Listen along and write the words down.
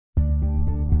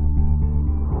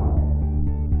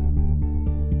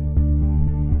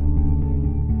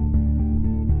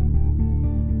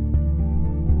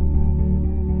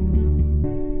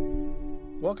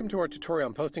Welcome to our tutorial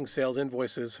on posting sales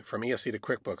invoices from ESC to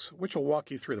QuickBooks, which will walk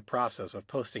you through the process of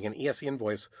posting an ESC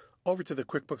invoice over to the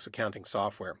QuickBooks accounting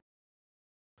software.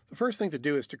 The first thing to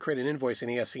do is to create an invoice in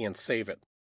ESC and save it.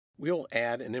 We'll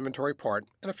add an inventory part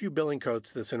and a few billing codes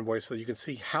to this invoice so you can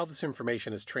see how this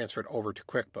information is transferred over to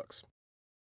QuickBooks.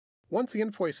 Once the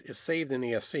invoice is saved in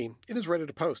ESC, it is ready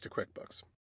to post to QuickBooks.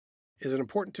 It is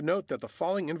important to note that the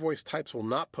following invoice types will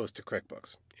not post to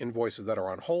QuickBooks: invoices that are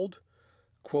on hold,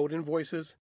 quote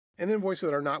invoices, and invoices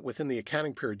that are not within the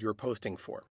accounting period you are posting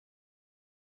for.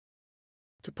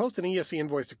 To post an ESC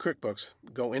invoice to QuickBooks,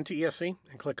 go into ESC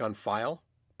and click on File,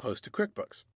 Post to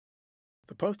QuickBooks.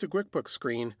 The Post to QuickBooks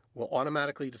screen will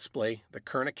automatically display the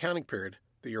current accounting period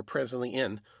that you're presently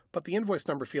in, but the invoice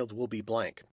number fields will be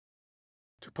blank.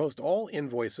 To post all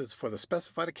invoices for the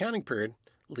specified accounting period,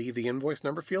 leave the invoice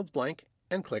number fields blank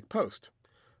and click Post.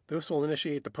 This will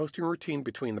initiate the posting routine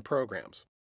between the programs.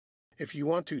 If you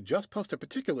want to just post a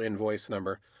particular invoice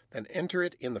number, then enter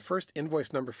it in the first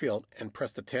invoice number field and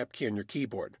press the Tab key on your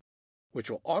keyboard, which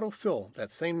will autofill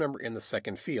that same number in the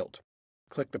second field.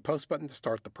 Click the Post button to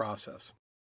start the process.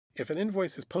 If an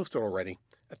invoice is posted already,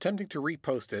 attempting to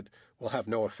repost it will have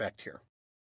no effect here.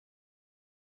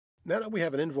 Now that we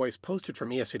have an invoice posted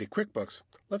from ESC to QuickBooks,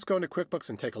 let's go into QuickBooks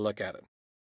and take a look at it.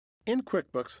 In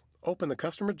QuickBooks, open the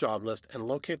customer job list and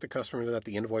locate the customer that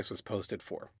the invoice was posted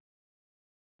for.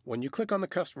 When you click on the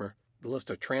customer, the list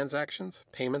of transactions,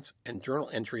 payments, and journal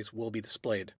entries will be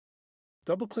displayed.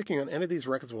 Double-clicking on any of these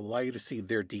records will allow you to see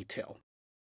their detail.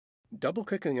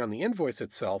 Double-clicking on the invoice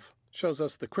itself shows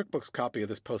us the QuickBooks copy of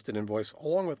this posted invoice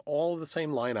along with all of the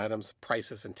same line items,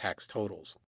 prices, and tax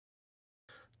totals.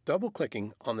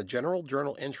 Double-clicking on the general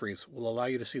journal entries will allow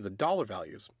you to see the dollar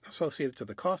values associated to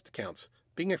the cost accounts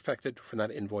being affected from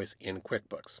that invoice in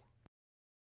QuickBooks.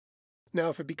 Now,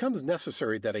 if it becomes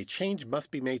necessary that a change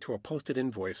must be made to a posted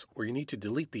invoice or you need to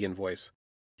delete the invoice,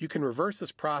 you can reverse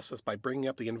this process by bringing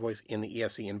up the invoice in the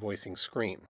ESC invoicing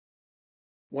screen.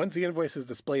 Once the invoice is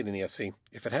displayed in ESC,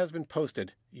 if it has been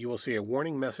posted, you will see a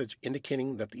warning message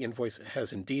indicating that the invoice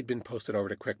has indeed been posted over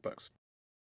to QuickBooks.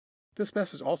 This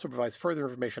message also provides further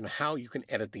information on how you can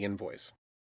edit the invoice.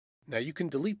 Now, you can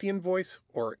delete the invoice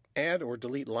or add or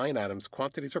delete line items,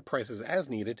 quantities, or prices as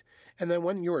needed, and then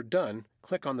when you are done,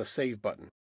 click on the Save button.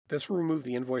 This will remove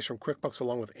the invoice from QuickBooks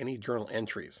along with any journal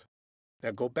entries.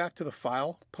 Now go back to the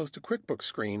File, Post to QuickBooks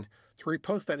screen to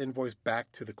repost that invoice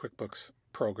back to the QuickBooks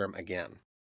program again.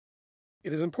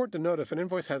 It is important to note if an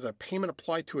invoice has a payment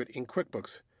applied to it in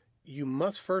QuickBooks, you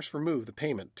must first remove the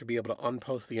payment to be able to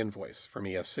unpost the invoice from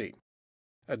ESC.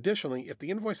 Additionally, if the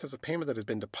invoice has a payment that has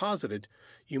been deposited,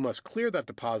 you must clear that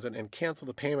deposit and cancel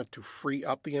the payment to free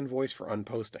up the invoice for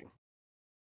unposting.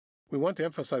 We want to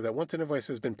emphasize that once an invoice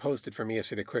has been posted from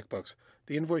ESC to QuickBooks,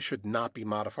 the invoice should not be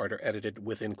modified or edited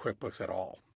within QuickBooks at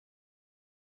all.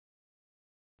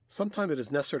 Sometimes it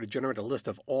is necessary to generate a list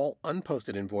of all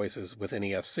unposted invoices within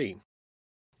ESC.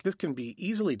 This can be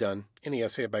easily done in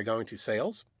ESC by going to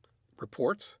Sales,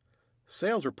 Reports,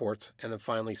 Sales Reports, and then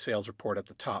finally Sales Report at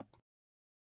the top.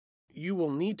 You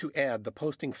will need to add the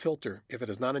posting filter if it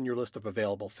is not in your list of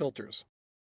available filters.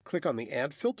 Click on the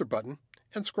Add Filter button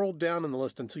and scroll down in the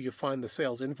list until you find the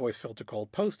sales invoice filter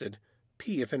called Posted,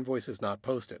 P if invoice is not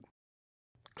posted.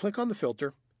 Click on the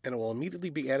filter and it will immediately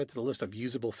be added to the list of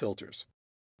usable filters.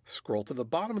 Scroll to the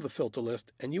bottom of the filter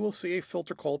list and you will see a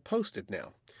filter called Posted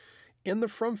now. In the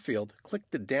From field, click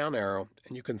the down arrow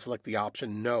and you can select the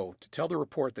option No to tell the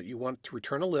report that you want to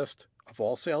return a list of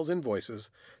all sales invoices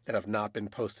that have not been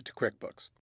posted to QuickBooks.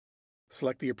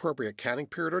 Select the appropriate accounting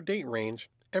period or date range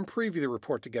and preview the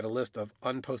report to get a list of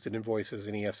unposted invoices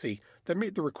in ESC that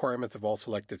meet the requirements of all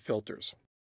selected filters.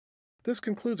 This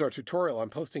concludes our tutorial on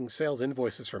posting sales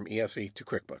invoices from ESC to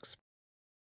QuickBooks.